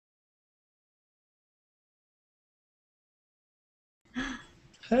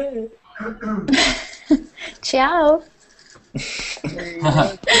Hey. Ciao.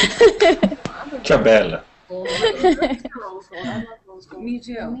 Ciao bella. Me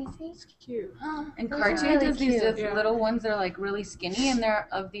too. It's cute. And Those are Cartier really does these cute. little ones that are like really skinny, and they're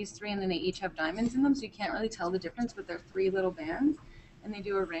of these three, and then they each have diamonds in them, so you can't really tell the difference. But they're three little bands, and they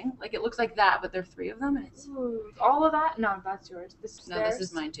do a ring. Like it looks like that, but they're three of them, and it's Ooh, all of that? No, that's yours. This is no. This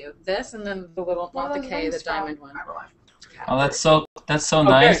is mine too. This and then the little, not the K, the diamond one. Oh, that's so Okay,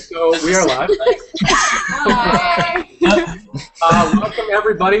 nice. so we are live. Hi. Welcome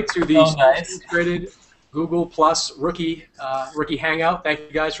everybody to the So nice. Illustrated Google Plus Rookie Hangout. Thank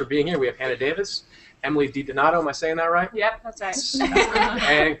you guys for being here. We have Hannah Davis, Emily DiDonato. Am I saying that right? Yep, that's right.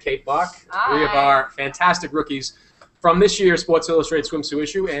 And Kate Bock. Hi. Three of our fantastic rookies from this year's Sports Illustrated swimsuit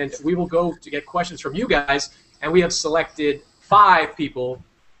issue, and we will go to get questions from you guys. And we have selected 5 people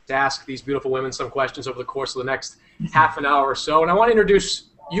to ask these beautiful women some questions over the course of the next half an hour or so. And I want to introduce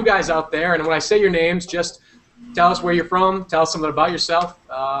you guys out there. And when I say your names, just tell us where you're from, tell us something about yourself,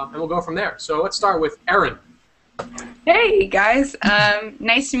 and we'll go from there. So let's start with Erin. Hey guys,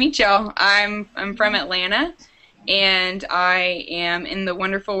 nice to meet y'all. I'm from Atlanta, and I am in the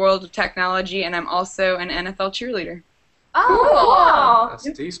wonderful world of technology, and I'm also an NFL cheerleader. Oh, That's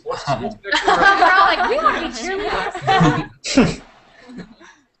the sports. we're all like, we want to be cheerleaders.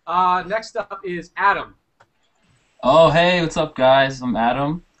 Next up is Adam. Oh, hey, what's up, guys? I'm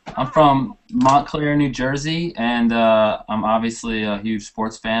Adam. I'm from Montclair, New Jersey, and I'm obviously a huge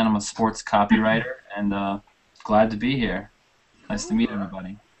sports fan. I'm a sports copywriter, and glad to be here. Nice to meet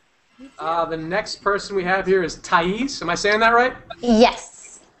everybody. The next person we have here is Thais. Am I saying that right? Yes.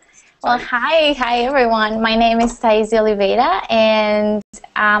 Well, hi everyone. My name is Thais Oliveira, and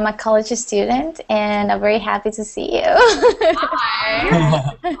I'm a college student, and I'm very happy to see you.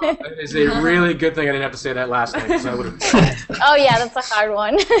 That is a really good thing I didn't have to say that last name, because I would have. Oh yeah, that's a hard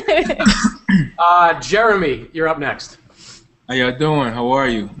one. Jeremy, you're up next. How y'all doing? How are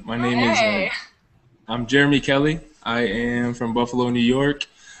you? My name Hey. is I'm Jeremy Kelly. I am from Buffalo, New York.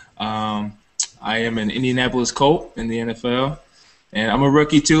 I am an Indianapolis Colt in the NFL, and I'm a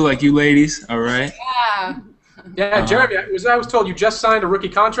rookie too, like you ladies. All right. Yeah. Yeah, Jeremy, I was told you just signed a rookie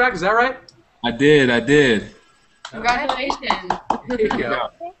contract. Is that right? I did. Congratulations. There you go.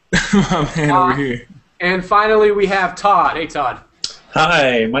 My man over here. And finally, we have Todd. Hey, Todd.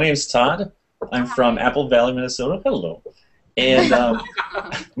 Hi, my name's Todd. I'm from Apple Valley, Minnesota. Hello. And I'm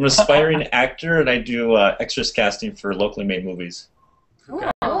an aspiring actor, and I do extras casting for locally made movies.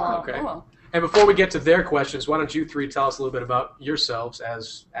 Okay. Okay. Cool. And before we get to their questions, why don't you three tell us a little bit about yourselves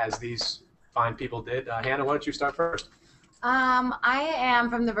as these fine people did. Hannah, why don't you start first? I am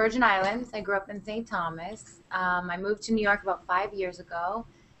from the Virgin Islands. I grew up in St. Thomas. I moved to New York about 5 years ago,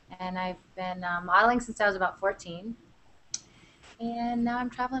 and I've been modeling since I was about 14. And now I'm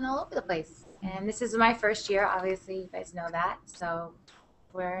traveling all over the place. And this is my first year. Obviously, you guys know that. So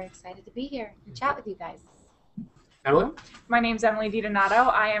we're excited to be here and chat with you guys. Emily? My name's Emily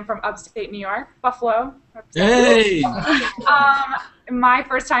DiDonato. I am from upstate New York, Buffalo. Hey. My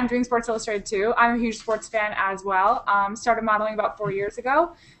first time doing Sports Illustrated too. I'm a huge sports fan as well. Started modeling about 4 years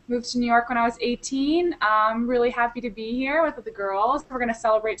ago. Moved to New York when I was 18. I'm really happy to be here with the girls. We're going to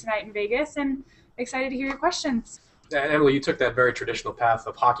celebrate tonight in Vegas, and excited to hear your questions. And Emily, you took that very traditional path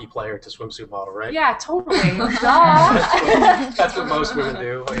of hockey player to swimsuit model, right? Yeah, totally. Duh. That's what most women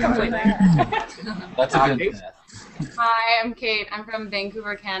do. Completely. That's a good Kate? path. Hi, I'm Kate. I'm from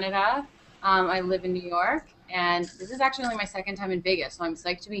Vancouver, Canada. I live in New York, and this is actually only my second time in Vegas, so I'm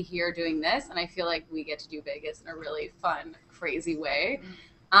psyched to be here doing this, and I feel like we get to do Vegas in a really fun, crazy way.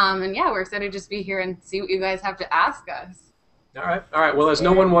 And yeah, we're excited to just be here and see what you guys have to ask us. All right. Well, as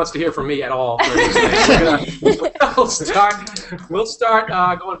no one wants to hear from me at all, for these things, we'll start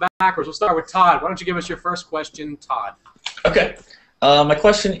going backwards. We'll start with Todd. Why don't you give us your first question, Todd? Okay. My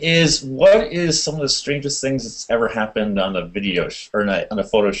question is, what is some of the strangest things that's ever happened on a video on a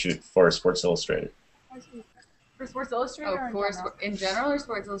photo shoot for Sports Illustrated? For Sports Illustrated or Oh, in for general? in general or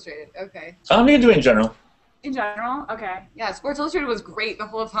Sports Illustrated? Okay. I'm going to do it in general. In general? Okay. Yeah, Sports Illustrated was great the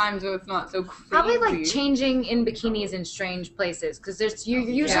whole time, so it's not so crazy. Probably like changing in bikinis in strange places, because you're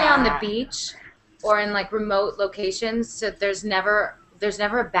usually on the beach or in like remote locations, so there's never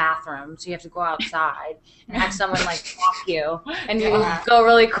a bathroom, so you have to go outside and have someone like walk you, and you go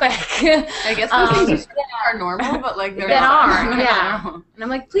really quick. I guess those things are normal, but like they're That not. aren't, yeah. And I'm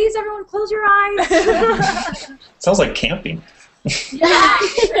like, please, everyone, close your eyes. Sounds like camping. Yeah.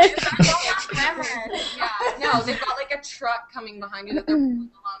 No, they've got like a truck coming behind you that they're pulling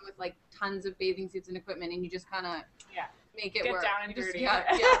along with like tons of bathing suits and equipment, and you just kind of make it Get work. down and You just, dirty. yeah.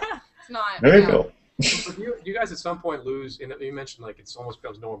 It's not. Very cool. But do you guys at some point lose? You mentioned like it's almost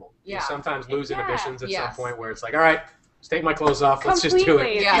becomes normal. Yeah. You sometimes lose inhibitions at some Yes. point where it's like, all right, let's take my clothes off. Let's just do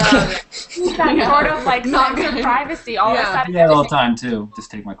it. Yeah. That sort of like sense of privacy. All of a I sudden, do that all the time too. Just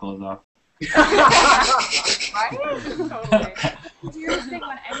take my clothes off. right? Totally. The weirdest thing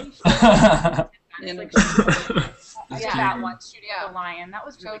when any show like that one shooting the lion. That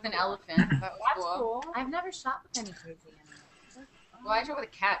was Show really with an cool. elephant. That was That's cool. cool. I've never shot with any crazy animals. Well, I shot with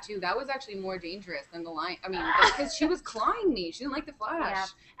a cat too. That was actually more dangerous than the lion. I mean, because she was clawing me. She didn't like the flash.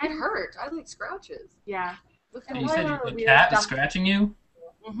 Yeah. It hurt. I had like scratches. Yeah. And you said What are the weird cat is stuff? scratching you?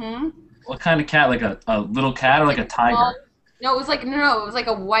 Mm-hmm. What kind of cat? Like a little cat or like a tiger? No, it was like no, it was like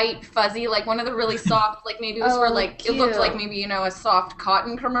a white fuzzy, like one of the really soft, like maybe it was for like it looked like maybe a soft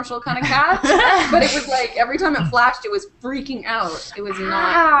cotton commercial kind of cat, but it was like every time it flashed, it was freaking out. It was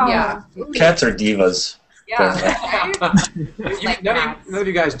not. Yeah. Cats are divas. Yeah. None of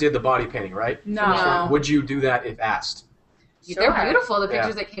you guys did the body painting, right? No. Would you do that if asked? They're beautiful. The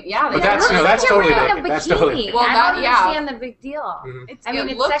pictures that came. Yeah, But that's totally wearing a naked. That's bikini. totally. Well, I don't understand the big deal. Mhm. I mean,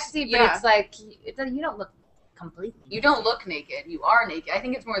 it it's looks- sexy, but it's like you don't look completely. You don't look naked. You are naked. I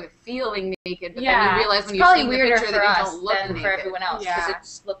think it's more the feeling naked, but then Yeah. you realize It's when you're probably seeing the weirder picture for that you us don't look than naked. for everyone else because Yeah. it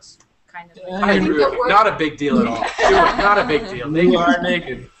just looks kind of. I agree with you. Not a big deal at all. Not a big deal. You are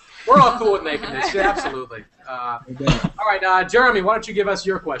naked. We're all cool with nakedness. Yeah, absolutely. All right, Jeremy, why don't you give us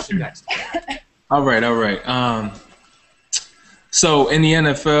your question next? All right. So in the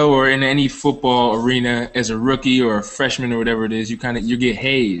NFL or in any football arena, as a rookie or a freshman or whatever it is, you get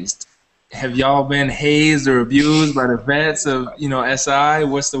hazed. Have y'all been hazed or abused by the vets of SI?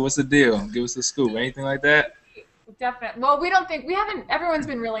 What's the deal? Give us the scoop. Anything like that? Definitely. Well, we haven't, everyone's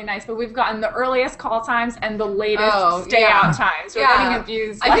been really nice, but we've gotten the earliest call times and the latest stay out times. We're getting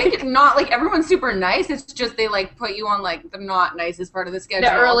abused. I think it's not like everyone's super nice. It's just they like put you on like the not nicest part of the schedule.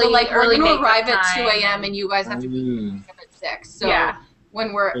 The early, but, like early we're gonna makeup arrive at time 2 a.m. and you guys have to be up at 6. So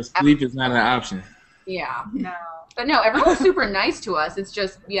when we're So sleep is not an option. yeah. No. But no, everyone's super nice to us. It's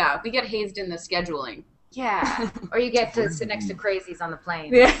just we get hazed in the scheduling. Yeah. Or you get to sit next to crazies on the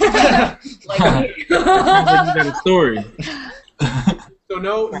plane. Like You got a story. So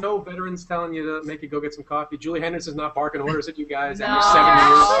no veterans telling you to make you go get some coffee. Julie Henderson's not barking orders at you guys No. every 7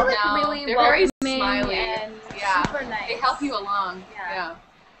 years. No, Really they're very welcoming smiley. and Yeah. super nice. They help you along. Yeah.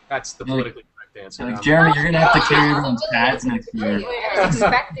 That's the politically correct answer. Like, Jeremy, you're gonna have to carry everyone's cats next year. I was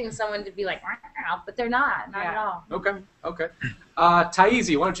expecting someone to be like, "Wow," but they're not at all. Okay.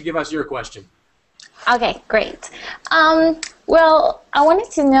 Taizi, why don't you give us your question? Okay, great. Well, I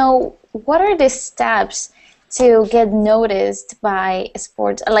wanted to know what are the steps to get noticed by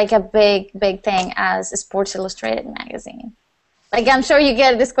sports, like a big thing as a Sports Illustrated magazine? Like, I'm sure you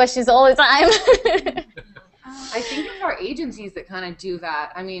get these questions all the time. I think it's our agencies that kind of do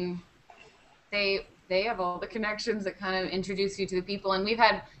that. I mean, they have all the connections that kind of introduce you to the people, and we've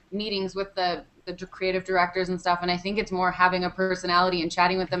had meetings with the creative directors and stuff, and I think it's more having a personality and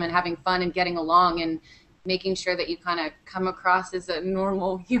chatting with them and having fun and getting along and making sure that you kind of come across as a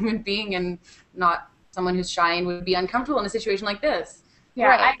normal human being and not someone who's shy and would be uncomfortable in a situation like this. Yeah,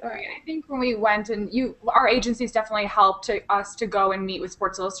 Right, I think when we went and our agencies definitely helped us to go and meet with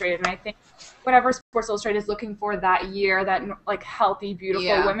Sports Illustrated, and I think whatever Sports Illustrated is looking for that year, that like healthy,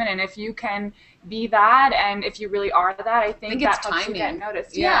 beautiful women, and if you can be that, and if you really are that, I think it's that helps you get timing.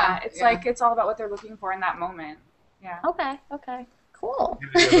 noticed. Yeah, It's like it's all about what they're looking for in that moment. Yeah. Okay, cool.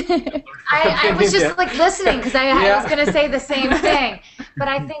 I was just like listening because I was going to say the same thing. But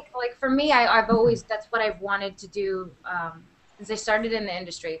I think like for me, I've always, that's what I've wanted to do since I started in the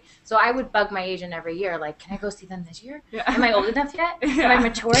industry. So I would bug my agent every year, like, can I go see them this year? Yeah. Am I old enough yet? Am I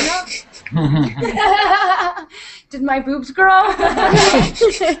mature enough? Did my boobs grow?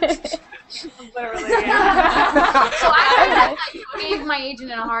 Literally, So I gave my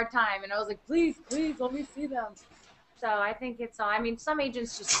agent a hard time, and I was like, please, let me see them. So I think it's all, I mean, some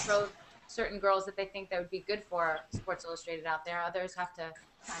agents just throw certain girls that they think that would be good for Sports Illustrated out there. Others have to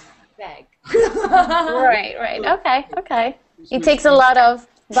beg. Right. Okay. It takes a lot of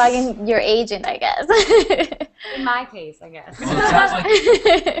bugging your agent, I guess. In my case, I guess. Well,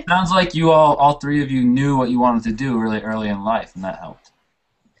 it sounds like you all three of you knew what you wanted to do really early in life, and that helped.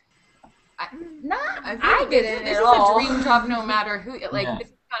 I didn't This at is all. a dream job no matter who. Like, Yeah. this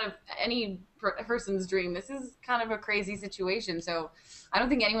is kind of any person's dream. This is kind of a crazy situation. So I don't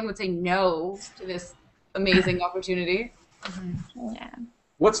think anyone would say no to this amazing opportunity. Yeah.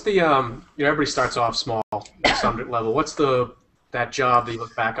 What's the everybody starts off small at some level. What's that job that you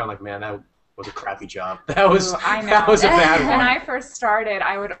look back on like, man, was a crappy job. That was I know. that was a bad When one. I first started,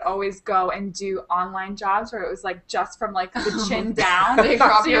 I would always go and do online jobs where it was like just from like the chin down. They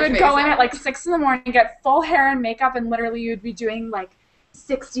crop So you your would face go in out. at like 6 in the morning, get full hair and makeup, and literally you'd be doing like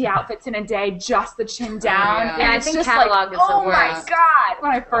 60 outfits in a day, just the chin down. Yeah. And Yeah, I it's think just catalog like, is the oh my worst. god,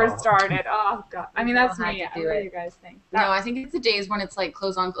 when I first Oh. started. Oh god. I mean, that's People had me. to do What do it. you guys think? No, I think it's the days when it's like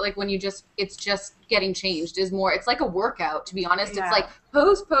clothes on, like when it's just getting changed is more, it's like a workout, to be honest. Yeah. It's like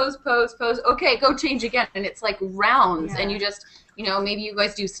pose, pose, pose, pose, okay, go change again. And it's like rounds, and Yeah. you just, maybe you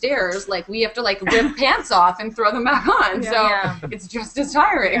guys do stairs, like we have to like rip pants off and throw them back on. So Yeah. it's just as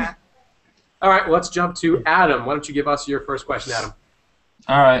tiring. Yeah. All right, let's jump to Adam. Why don't you give us your first question, Adam?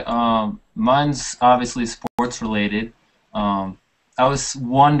 All right. Mine's obviously sports related. I was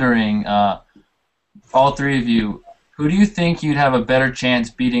wondering, all three of you, who do you think you'd have a better chance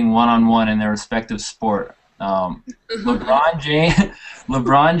beating one-on-one in their respective sport? LeBron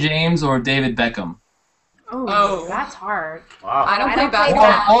James or David Beckham? Oh, that's hard. Wow. I don't I play don't play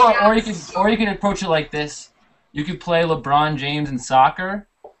basketball. Or you can approach it like this. You could play LeBron James in soccer,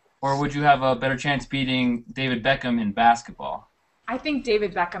 or would you have a better chance beating David Beckham in basketball? I think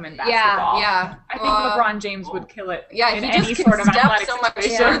David Beckham in basketball. Yeah. I think LeBron James would kill it. Yeah, in he any just sort can of step athletic so much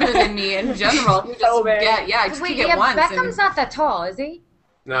situation. further than me in general. He So just big. just Wait, kick yeah, it once. Beckham's not that tall, is he?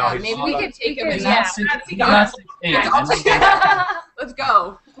 No, Yeah, he's maybe we could take him in He's that. not 6'8". Let's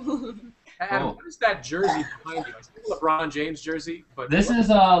go. Adam, Oh. what is that jersey behind you? I see the LeBron James jersey, but This is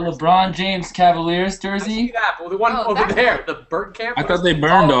LeBron James Cavaliers I see jersey. that. Well, the one Oh, over that's- there, the Bergkamp. I thought they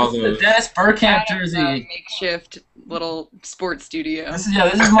burned all The those. Dennis Bergkamp Adam's, jersey. makeshift little sports studio. This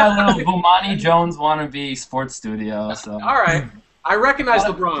is my little Bomani Jones wannabe sports studio. So All right, I recognize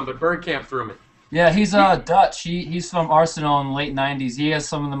LeBron, but Bergkamp threw me. yeah, he's Dutch. He's from Arsenal in the late '90s. He has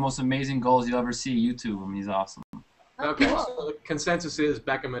some of the most amazing goals you'll ever see. YouTube him. He's awesome. Okay, so the consensus is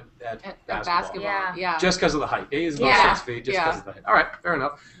Beckham at At basketball. Yeah. Just because of the height. He is about Yeah. 6 feet, just Yeah. because of the height. All right, fair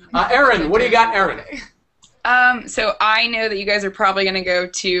enough. Aaron, what do you got, Aaron? So I know that you guys are probably going to go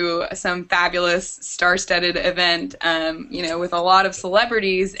to some fabulous star-studded event, with a lot of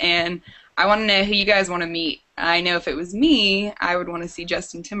celebrities, and I want to know who you guys want to meet. I know if it was me, I would want to see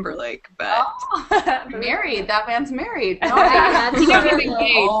Justin Timberlake, but Married. That man's married. Yeah, Oh, he's that's not really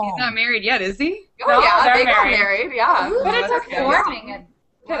engaged. Oh. He's not married yet, is he? yeah, they're they got married. married. Yeah. But it's Okay. performing at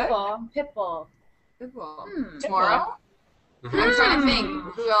Pitbull. Pitbull. Tomorrow? I'm trying to think.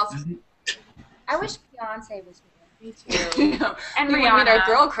 Who else? I wish Beyonce was here. Me too. And We would meet our Rihanna.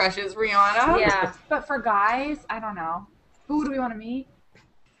 girl crushes. Rihanna. Yeah. But for guys, I don't know. Who do we want to meet?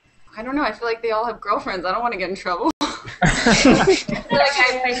 I don't know. I feel like they all have girlfriends. I don't want to get in trouble. I feel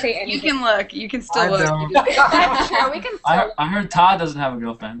like I say You anything. can look. You can still I look. don't. You just- That's true. We can still. I heard Todd doesn't have a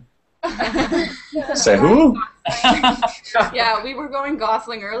girlfriend. Say who? Yeah, we were going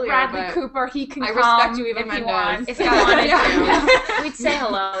Gosling earlier, Bradley but Cooper, he can I come respect you, Eva if he Mendes. wants. If he wanted Yeah. to, we'd say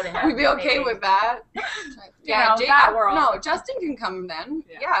hello to him. we'd be okay maybe. with that. know, Jay- that world. No, Justin can come then.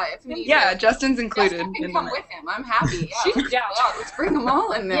 Yeah, if needed. Yeah, Justin's included. Justin can in come that. with him. I'm happy. Yeah, She's down. yeah, let's bring them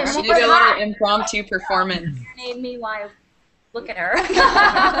all in there. Yeah, she- You do a little impromptu performance. Made me want to look at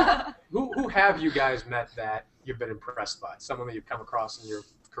her. Who have you guys met that you've been impressed by? Someone that you've come across in your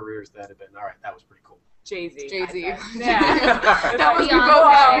careers that have been, all right, that was pretty cool. Jay-Z. Jay-Z. Yeah. That was we both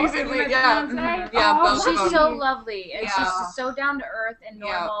Beyonce. had recently. Yeah. Beyonce? Yeah, Oh, both she's of them. so lovely, and Yeah. she's just so down to earth and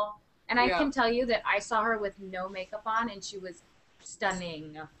Yeah. normal. And I Yeah. can tell you that I saw her with no makeup on, and she was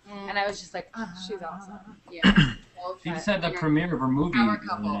stunning. And I was just like, She's awesome. Yeah. She just had the premiere of her movie Power the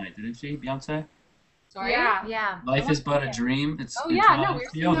couple. other night, didn't she, Beyonce? Sorry. Yeah. yeah. Life is but a dream. It's Oh it's yeah, on no, we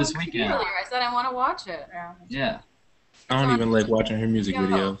were HBO this seeing weekend. earlier. I said I want to watch it. Yeah. Yeah. I don't even like watching her music Yeah.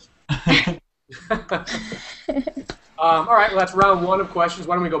 videos. All right, well, that's round one of questions.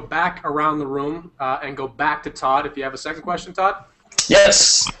 Why don't we go back around the room and go back to Todd? If you have a second question, Todd.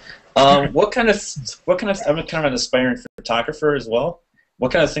 Yes. What kind of I'm kind of an aspiring photographer as well.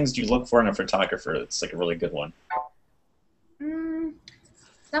 What kind of things do you look for in a photographer that's like a really good one?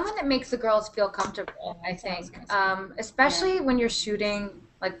 Someone that makes the girls feel comfortable, I think. Especially when you're shooting,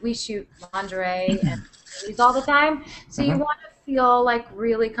 like we shoot lingerie and movies all the time. So you want to feel like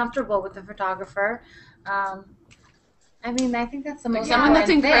really comfortable with the photographer. I mean, I think that's the most Someone that's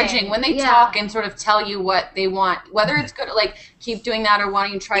important encouraging thing. when they Yeah. talk and sort of tell you what they want, whether it's good, like keep doing that or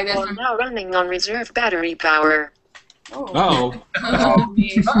wanting to try this. We're now running on reserve battery power. Oh, Oh.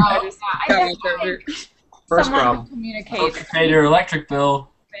 I just like First someone problem. who communicates. Pay your electric bill.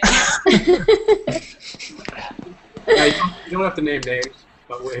 Yeah, you don't have to name names,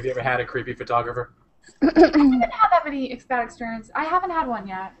 but have you ever had a creepy photographer? I haven't had that many bad experience. I haven't had one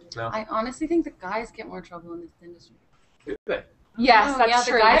yet. I honestly think the guys get more trouble in this industry. Do they? Yes, Oh, that's yeah,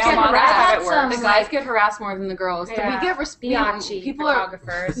 the true. guys Male get models harassed. have it Some, worse. The guys get harassed more than the girls. Yeah. We get respect. Biatchy People are.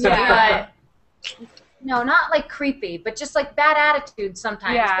 photographers. Yeah. No, not like creepy, but just like bad attitude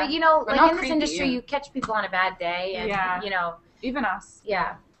sometimes. Yeah. But you know, But like not in this creepy, industry, yeah. you catch people on a bad day, and Yeah. you know, Even us.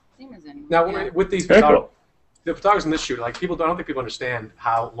 yeah. Same as anyone. Now, Yeah. with these Very cool. the photographers in this shoot, like people, I don't think people understand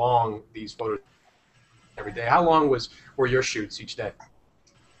how long these photos every day. How long were your shoots each day?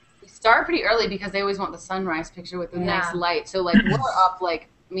 We start pretty early because they always want the sunrise picture with the nice Yeah. light. So like we're up like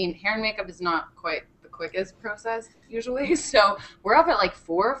hair and makeup is not quite the quickest process usually. So we're up at like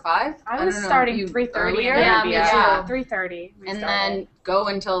 4 or 5. I was don't know, starting you 3:30. earlier? Yeah, me Yeah. too. 3:30. And then go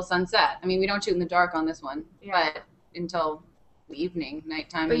until sunset. I mean, we don't shoot in the dark on this one, Yeah. but until the evening,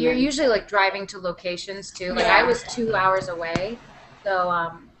 nighttime. But and you're then- usually like driving to locations too. Like Yeah. I was 2 hours away, so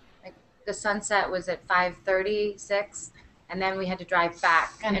like the sunset was at 5:30, 6, and then we had to drive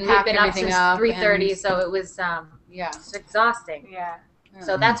back. And we've pack been up everything since up 3:30, and- so it was yeah. it's exhausting. Yeah.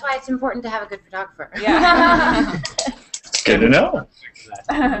 So that's why it's important to have a good photographer. Yeah. It's good to know.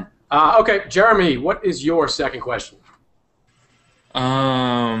 Okay, Jeremy, what is your second question?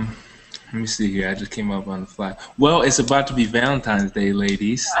 Let me see here. I just came up on the fly. Well, it's about to be Valentine's Day,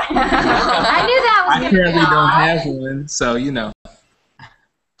 ladies. I knew that was I going to currently be don't odd. have one, so you know.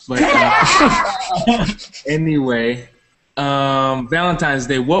 But anyway, Valentine's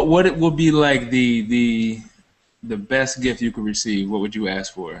Day. What it will be like the best gift you could receive? What would you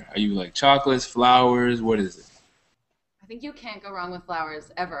ask for? Are you like chocolates, flowers? What is it? I think you can't go wrong with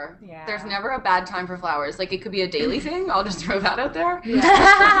flowers ever. Yeah. There's never a bad time for flowers. Like it could be a daily thing. I'll just throw that out there.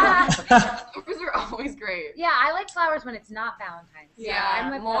 Flowers are always great. Yeah, I like flowers when it's not Valentine's. Yeah, I'm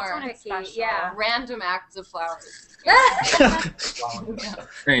like more. that's It's picky. special. Yeah. Random acts of flowers.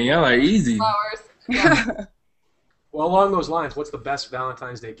 Man, y'all are easy. Flowers. Yeah. Well, along those lines, what's the best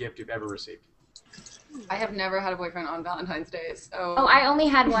Valentine's Day gift you've ever received? I have never had a boyfriend on Valentine's Day, so. Oh, I only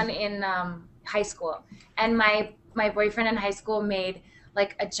had one in high school, and my boyfriend in high school made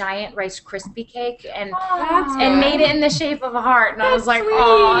like a giant Rice Krispie cake and made it in the shape of a heart, and I was like,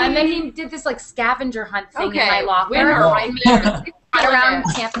 oh. And then he did this like scavenger hunt thing in my locker. Winner right there. Around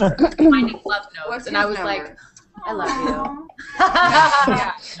campus finding love notes, What's and his I was number? like, I love you.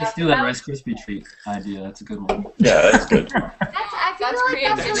 Yeah. Let's do that Rice Krispie treat idea. That's a good one. Yeah, that's good. I feel That's like that's really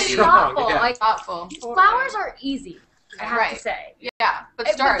creativity. thoughtful. Yeah. Like Thoughtful. flowers are easy, I have to Right. say. Yeah, but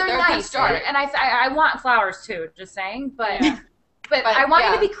start. But they're They're a good nice, start. and I want flowers too. Just saying, but Yeah. but But, I want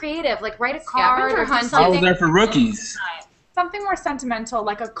you yeah. to be creative. Like write a card Scavenger or do hunt. I was something. there for rookies. Something more sentimental,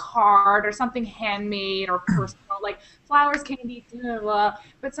 like a card or something handmade or personal. Like flowers can be, blah, blah,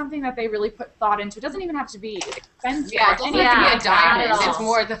 but something that they really put thought into. It doesn't even have to be expensive. Yeah, it doesn't Yeah, have to be a not diamond. at all. It's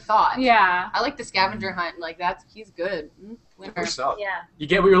more the thought. Yeah. I like the scavenger hunt. Like he's good. Winner. Yourself. Yeah. You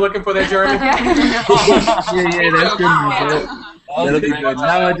get what you're looking for there, Jeremy? Yeah, that's good. Yeah. That'll be good.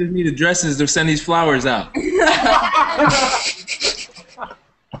 Now I just need addresses to send these flowers out.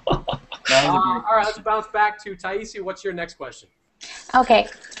 All right, let's bounce back to Taisi. What's your next question? Okay,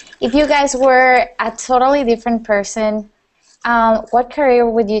 if you guys were a totally different person, what career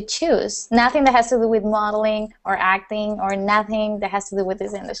would you choose? Nothing that has to do with modeling or acting, or nothing that has to do with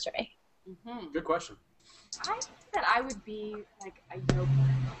this industry. Good question. I think that I would be like a yoga.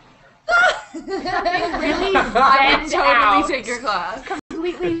 Really I would zened totally out, take your class.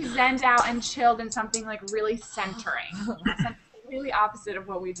 completely zened out and chilled in something like really centering. Something really opposite of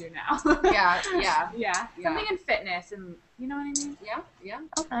what we do now. Yeah. Yeah, something in fitness, and you know what I mean. Yeah.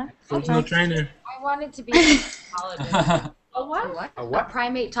 Okay. Personal trainer. I wanted to be a primatologist. A what? What? A A what?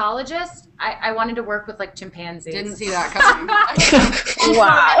 primatologist. I wanted to work with like chimpanzees. Didn't see that coming.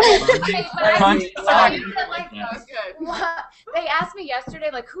 Wow. That was good. They asked me yesterday,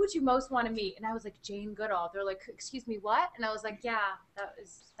 like, who would you most want to meet? And I was like, Jane Goodall. They're like, excuse me, what? And I was like, yeah,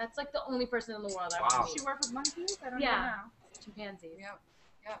 that's like the only person in the world I want Wow. to She meet. work with monkeys? I don't Yeah. know. Chimpanzees. Yep.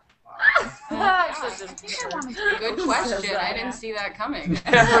 Good Good question. I didn't see that coming.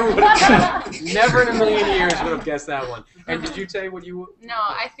 Never in a million years would have guessed that one. And did you say what you? No,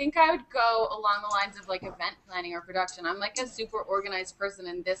 I think I would go along the lines of like event planning or production. I'm like a super organized person,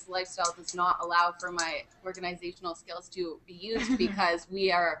 and this lifestyle does not allow for my organizational skills to be used because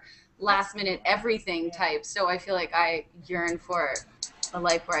we are last minute everything type. So I feel like I yearn for a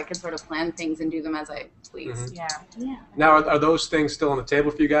life where I can sort of plan things and do them as I please. Mhm. Yeah. Now, are those things still on the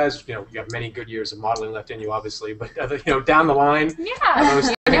table for you guys? You know, you have many good years of modeling left in you, obviously, but are they, down the line, are Yeah. those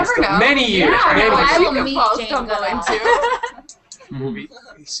You things never still know. many years? Yeah, Many I years. will meet I'll Jane stumble Goodall. into. Movie,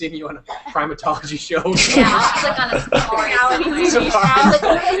 seeing you on a primatology show. Yeah, I'll click on a story.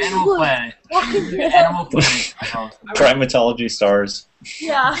 Animal Planet. Animal Planet. Primatology stars.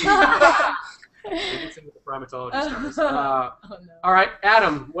 Yeah. It's in the primatologist. All right,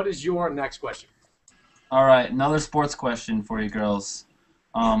 Adam, what is your next question? All right, another sports question for you girls.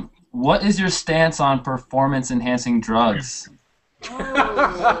 What is your stance on performance-enhancing drugs? Oh,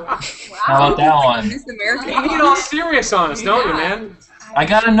 wow. How about that one? Miss America. You get all serious on us, don't you, man? I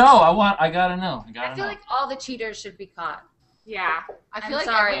gotta know. I gotta know. I feel like all the cheaters should be caught. Yeah. I feel I'm like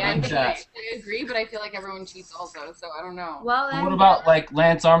sorry, I agree, but I feel like everyone cheats also, so I don't know. Well, then, What about like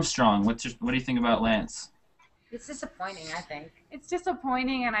Lance Armstrong? What do you think about Lance? it's disappointing, I think. It's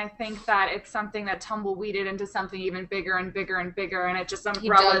disappointing, and I think that it's something that tumbleweeded into something even bigger and bigger and bigger, and it just He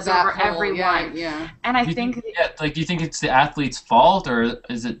umbrellas does that over whole- everyone. Yeah. And I Do you think, do you think it's the athlete's fault, or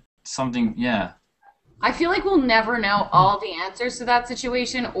is it something? Yeah. I feel like we'll never know all the answers to that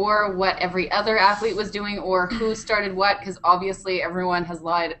situation or what every other athlete was doing or who started what, because obviously everyone has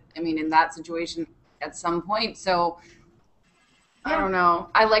lied, in that situation at some point. So I don't know.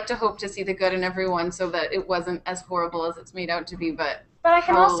 I like to hope to see the good in everyone so that it wasn't as horrible as it's made out to be, but I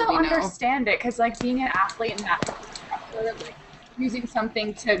can how also will we know? understand it, because like being an athlete and that sort of like using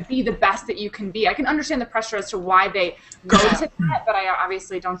something to be the best that you can be. I can understand the pressure as to why they go to that, but I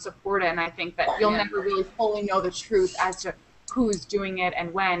obviously don't support it, and I think that you'll never really fully know the truth as to who's doing it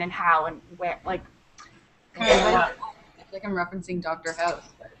and when and how and where. Like, I feel like I'm referencing Dr. House.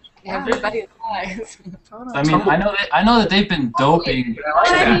 Everybody lies. totally. I mean, I know that they've been doping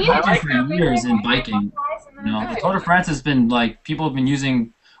for years in biking. You know, the Tour de France has been like people have been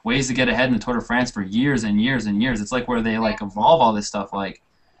using ways to get ahead in the Tour de France for years and years and years. It's like where they like evolve all this stuff. Like,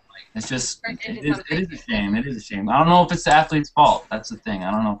 it's just it is a shame. It is a shame. I don't know if it's the athlete's fault. That's the thing.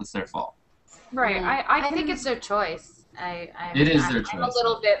 I don't know if it's their fault. Right. I think it's their choice. It is their choice. I'm a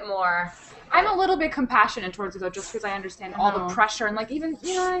little bit more. I'm a little bit compassionate towards it though, just because I understand all the pressure and like even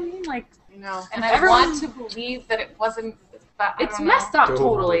you know what I mean, like and I want to believe that it wasn't. But it's messed up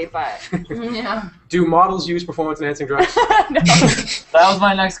totally, but yeah. Do models use performance-enhancing drugs? That was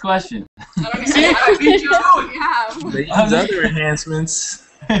my next question. See, I beat you to it. Yeah. They use other enhancements.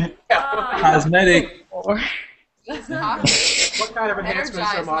 Cosmetic. What kind of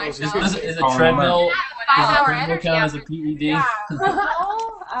enhancements are models using? Is a treadmill? Five-hour Does energy count as a PED?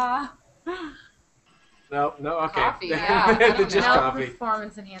 No, okay. Coffee, yeah. Just No coffee.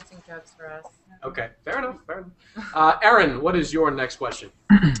 performance-enhancing drugs for us. Okay, fair enough. Erin, what is your next question?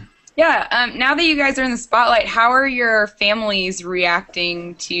 Yeah, now that you guys are in the spotlight, how are your families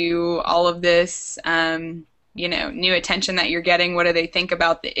reacting to all of this, new attention that you're getting? What do they think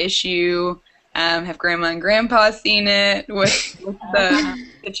about the issue? Have Grandma and Grandpa seen it? What's the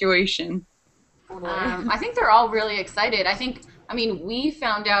situation? I think they're all really excited. We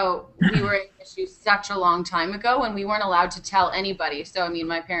found out we were in the issue such a long time ago, and we weren't allowed to tell anybody. So,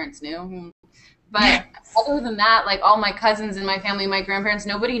 my parents knew. But other than that, like all my cousins and my family, my grandparents,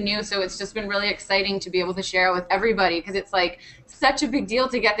 nobody knew. So it's just been really exciting to be able to share it with everybody because it's like such a big deal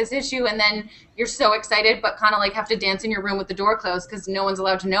to get this issue. And then you're so excited, but kind of like have to dance in your room with the door closed because no one's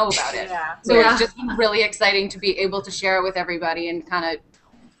allowed to know about it. Yeah. So it's just been really exciting to be able to share it with everybody and kind of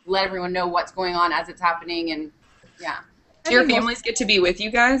let everyone know what's going on as it's happening. And yeah. Do your families get to be with you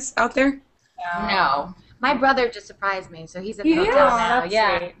guys out there? No. My brother just surprised me, so he's at the Yeah, hotel now. that's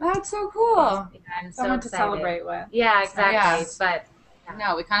Yeah. sweet. That's so cool. I'm so Someone excited. to celebrate with. Yeah, exactly. Yes. But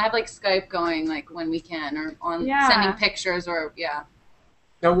No, we kind of have like Skype going like when we can or on sending pictures or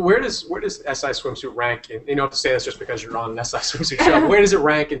Now, where does SI Swimsuit rank? And you don't have to say this just because you're on an SI Swimsuit show. Where does it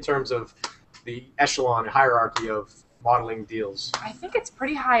rank in terms of the echelon hierarchy of modeling deals? I think it's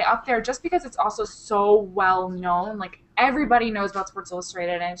pretty high up there just because it's also so well known. Like everybody knows about Sports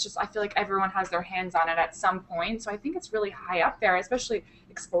Illustrated, and it's just I feel like everyone has their hands on it at some point. So I think it's really high up there, especially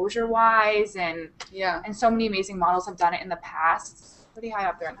exposure-wise, and so many amazing models have done it in the past. It's pretty high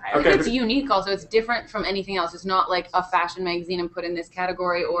up there in the hierarchy. Okay. It's unique also. It's different from anything else. It's not like a fashion magazine and put in this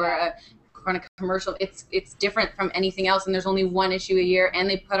category or a commercial. It's different from anything else, and there's only one issue a year, and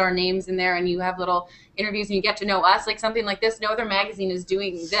they put our names in there, and you have little interviews, and you get to know us. Like something like this, no other magazine is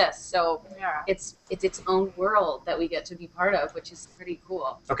doing this, so it's its own world that we get to be part of, which is pretty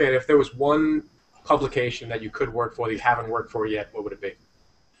cool. Okay, and if there was one publication that you could work for that you haven't worked for yet, what would it be?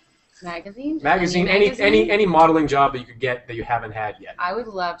 Magazine, any modeling job that you could get that you haven't had yet. I would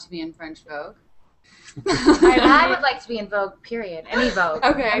love to be in French Vogue. I would like to be in Vogue, period. Any Vogue.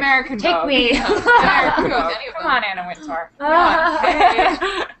 Okay. American Take Vogue. me. American Vogue, any of Come them. on, Anna Wintour.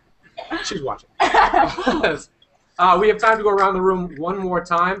 Come on. She's watching. We have time to go around the room one more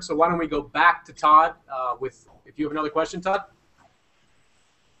time, so why don't we go back to Todd if you have another question, Todd?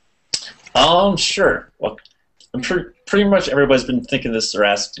 Sure. Well, I'm sure pretty much everybody's been thinking this or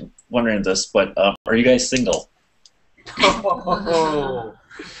wondering this, but are you guys single? Oh.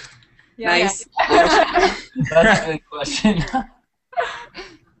 Nice. That's a good question.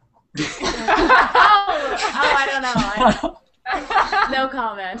 I don't know. No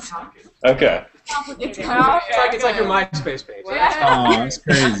comment. Okay. It's like your MySpace page. Oh, that's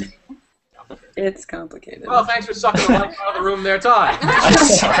crazy. It's complicated. Well, thanks for sucking the life out of the room there, Todd. I'm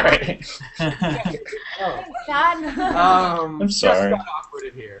sorry. I'm sorry. Just got awkward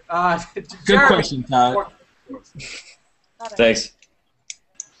in here. Good Jeremy. question, Todd. Thanks.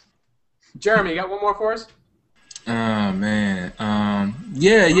 Jeremy, you got one more for us? Oh man,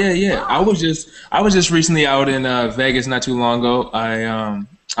 yeah. I was just recently out in Vegas not too long ago.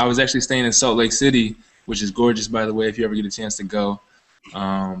 I was actually staying in Salt Lake City, which is gorgeous, by the way, if you ever get a chance to go.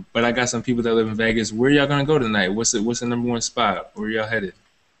 But I got some people that live in Vegas. Where y'all gonna go tonight? What's the #1 spot? Where y'all headed?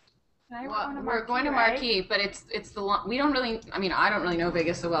 Well, we're going to Marquee, but it's the we don't really. I mean, I don't really know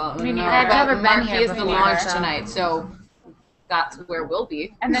Vegas so well. Me neither. I've never been Marquee here is the before, launch so. tonight, so that's where we'll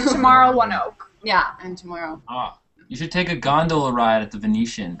be. And then tomorrow, One Oak. Yeah, and tomorrow. You should take a gondola ride at the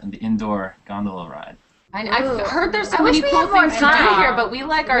Venetian, and the indoor gondola ride. I've heard there's so I wish many we cool had more things to do time. here, but we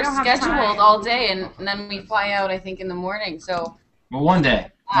like are don't have scheduled time. all day, and then we fly out, I think, in the morning. So Well, one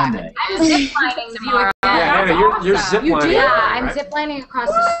day. I'm ziplining tomorrow. Yeah, Hannah, you're ziplining. Yeah, right? I'm ziplining across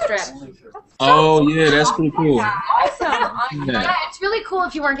the strip. Oh yeah, that's pretty cool. awesome! Yeah. Yeah, it's really cool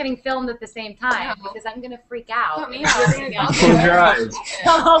if you weren't getting filmed at the same time because I'm gonna freak out. Put me on. Close your eyes.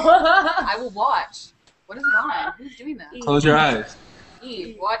 I will watch. What is it on? Who's doing that? Close your eyes.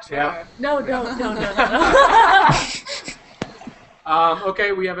 Eve, watch Yeah. her. No.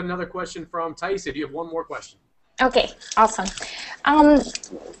 Okay, we have another question from Taisa. Do you have one more question? Okay, awesome.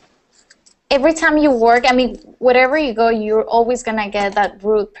 Every time you work, I mean, wherever you go, you're always gonna get that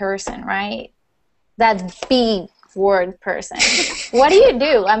rude person, right? That big word person. What do you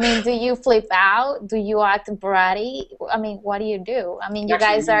do? I mean, do you flip out? Do you act bratty? I mean, what do you do? I mean, you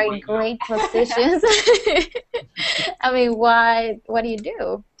guys are in great positions. I mean, what do you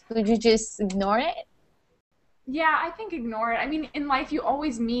do? Would you just ignore it? Yeah, I think ignore it. I mean, in life, you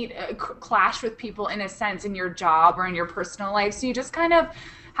always meet, clash with people in a sense in your job or in your personal life. So you just kind of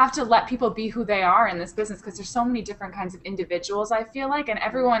have to let people be who they are in this business because there's so many different kinds of individuals, I feel like. And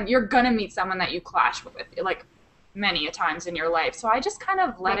everyone, you're going to meet someone that you clash with, like, many a times in your life. So I just kind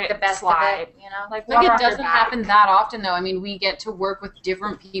of let Make it the best slide. of it, you know? Like water it off your doesn't back. happen that often, though. I mean, we get to work with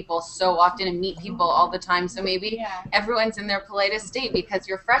different people so often and meet people all the time. So maybe everyone's in their politest state because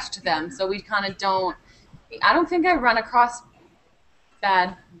you're fresh to them. So we kind of don't. I don't think I run across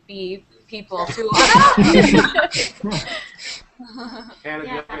bad people too often. Hannah, do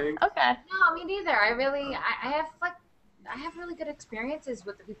you have anything? Okay. No, me neither. I have really good experiences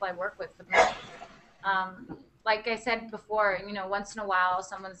with the people I work with. Like I said before, you know, once in a while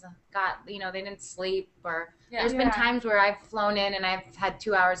someone's got, you know, they didn't sleep or there's been times where I've flown in and I've had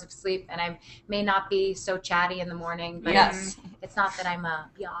 2 hours of sleep and I may not be so chatty in the morning, but it's not that I'm a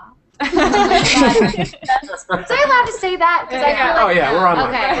Was I allowed to say that? We're on.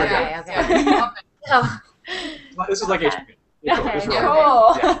 Okay. Oh. Well, this is like HBO. Just roll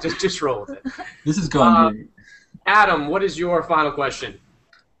Cool. with it. Yeah, just roll with it. This is going great. Adam, what is your final question?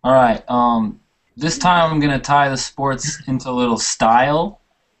 All right. This time I'm gonna tie the sports into a little style.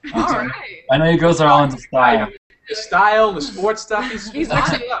 Okay. All right. I know you girls are all into style. The style, the sports stuff. He's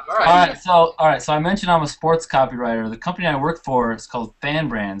mixing it up. All right. All right. So I mentioned I'm a sports copywriter. The company I work for is called Fan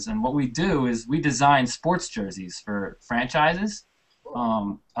Brands, and what we do is we design sports jerseys for franchises.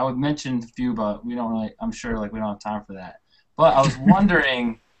 I would mention a few, but we don't really. I'm sure like we don't have time for that. But I was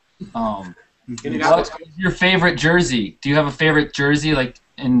wondering, what's your favorite jersey? Do you have a favorite jersey like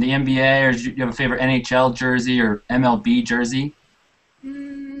in the NBA, or do you have a favorite NHL jersey or MLB jersey?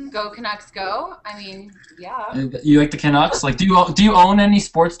 Go Canucks, go! I mean, yeah. You like the Canucks? Like, do you own any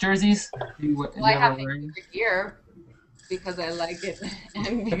sports jerseys? Well, I have favorite gear because I like it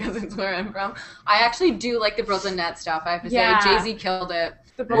and because it's where I'm from. I actually do like the Brooklyn Nets stuff. I have to say, Jay-Z killed it.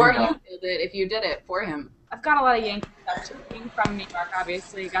 Or you killed it if you did it for him. I've got a lot of Yankee stuff too. Being from New York,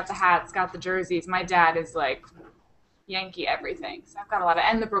 obviously, got the hats, got the jerseys. My dad is like Yankee everything, so I've got a lot of,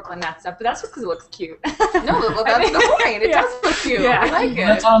 and the Brooklyn Nets stuff. But that's just because it looks cute. No, well, that's the point. It does look cute. I like it.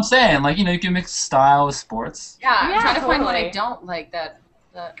 That's what I'm saying. Like, you know, you can mix style with sports. Yeah, I'm trying to find what I don't like. That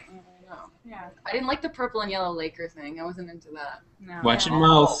I don't know. Yeah. I didn't like the purple and yellow Laker thing. I wasn't into that. No. Watch your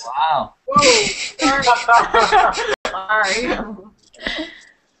mouth. Wow. Whoa. Sorry.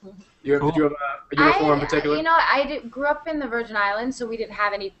 Do you have a uniform in particular? You know, I grew up in the Virgin Islands, so we didn't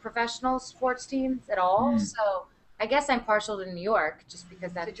have any professional sports teams at all. So I guess I'm partial to New York just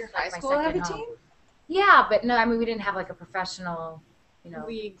because that's Did your like high my school second have a home. team? Yeah, but no, I mean we didn't have like a professional, you know,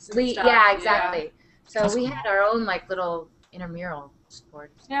 Leagues and league. stuff. Yeah, exactly. So we had our own like little intramural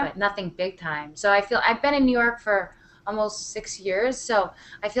sports, Yeah. but nothing big time. So I feel I've been in New York for almost 6 years, so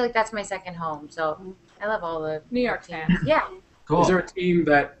I feel like that's my second home. So I love all the New York teams. fans. Yeah. Cool. Is there a team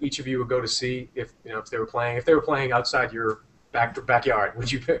that each of you would go to see if they were playing outside your backyard?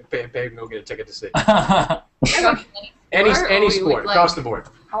 Would you pay to go get a ticket to see? Any sport across the board.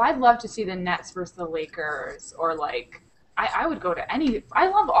 Oh, I'd love to see the Nets versus the Lakers, or like I would go to any. I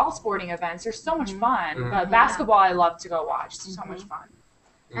love all sporting events. They're so much fun. But basketball, I love to go watch. It's so much fun.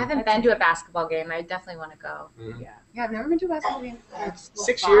 I haven't been to a basketball game. I definitely want to go. Yeah, I've never been to a basketball game.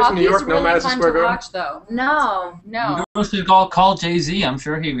 6 years in New York, no Madison Square Garden. Watch, though. No. No. You should call Jay-Z. I'm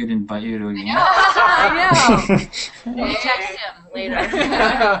sure he would invite you to a game. I know. We'll text him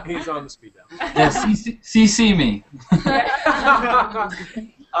later. He's on the speed dial. Yeah, CC me.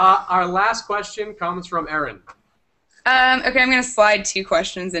 Our last question comes from Erin. Okay, I'm going to slide 2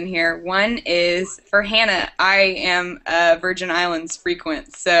 questions in here. One is for Hannah. I am a Virgin Islands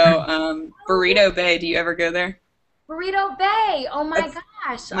frequent, so Burrito Bay, do you ever go there? Burrito Bay. Oh my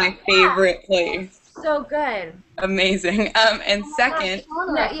gosh. My favorite place. So good. Amazing. And second,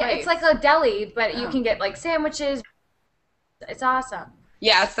 Yeah, it's like a deli, but you can get like sandwiches. It's awesome.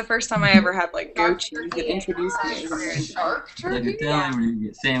 yeah, it's the first time I ever had like goat cheese that introduced me. Shark Like turkey? a deli where you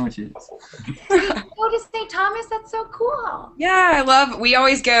get sandwiches. Go to St. Thomas. That's so cool. Yeah, we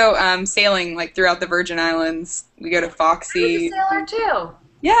always go sailing like throughout the Virgin Islands. We go to There's a Foxy. sailor too.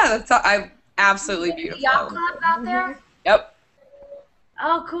 Yeah, absolutely beautiful. Yacht club out there. Yep.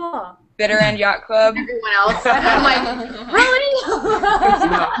 Oh, cool. Bitter End Yacht Club. Everyone else. I'm like, really? It's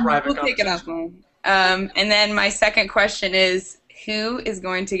not private. We'll pick it up on. And then my second question is, who is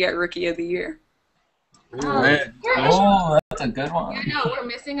going to get Rookie of the Year? Oh, that's a good one. Yeah, no, we're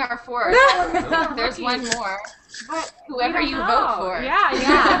missing our 4th. There's one more. But Whoever we you don't vote know. for. Yeah, you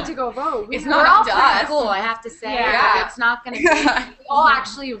have to go vote. It's We're not all up to pretty us. cool, I have to say. Yeah. It's not going to be. We all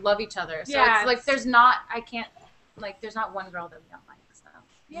actually love each other. So Yeah, it's like there's not one girl that we don't like. So.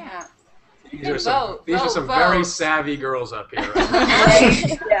 Yeah. These are some Vote. very savvy girls up here.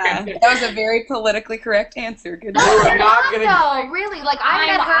 Right? Yeah, that was a very politically correct answer. Good You job. are not gonna. No, really. Like I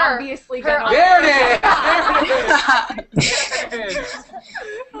met her. Obviously her gonna. There it is. There it is.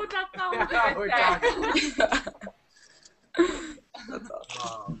 Oh, that's not Now we're talking. That's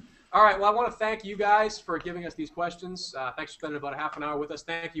awesome. All right. Well, I want to thank you guys for giving us these questions. Thanks for spending about a half an hour with us.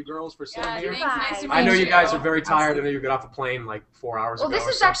 Thank you, girls, for sitting here. Thanks. Nice to meet I know you guys you. are very tired. I know you got off the plane like 4 hours Well, ago. this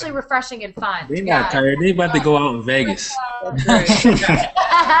or is something. actually refreshing and fun. They not tired. They about to go out in Vegas. That's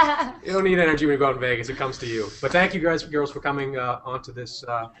right. You don't need energy when you go out in Vegas. It comes to you. But thank you guys, girls, for coming onto this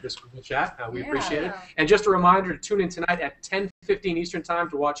chat. We appreciate it. And just a reminder to tune in tonight at 10:15 Eastern Time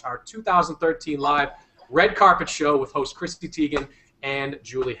to watch our 2013 live red carpet show with host Christy Teigen and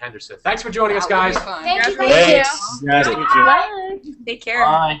Julie Henderson. Thanks for joining us, guys. Thank you. Thanks. Got it. Thank you. Take care.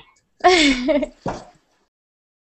 Bye.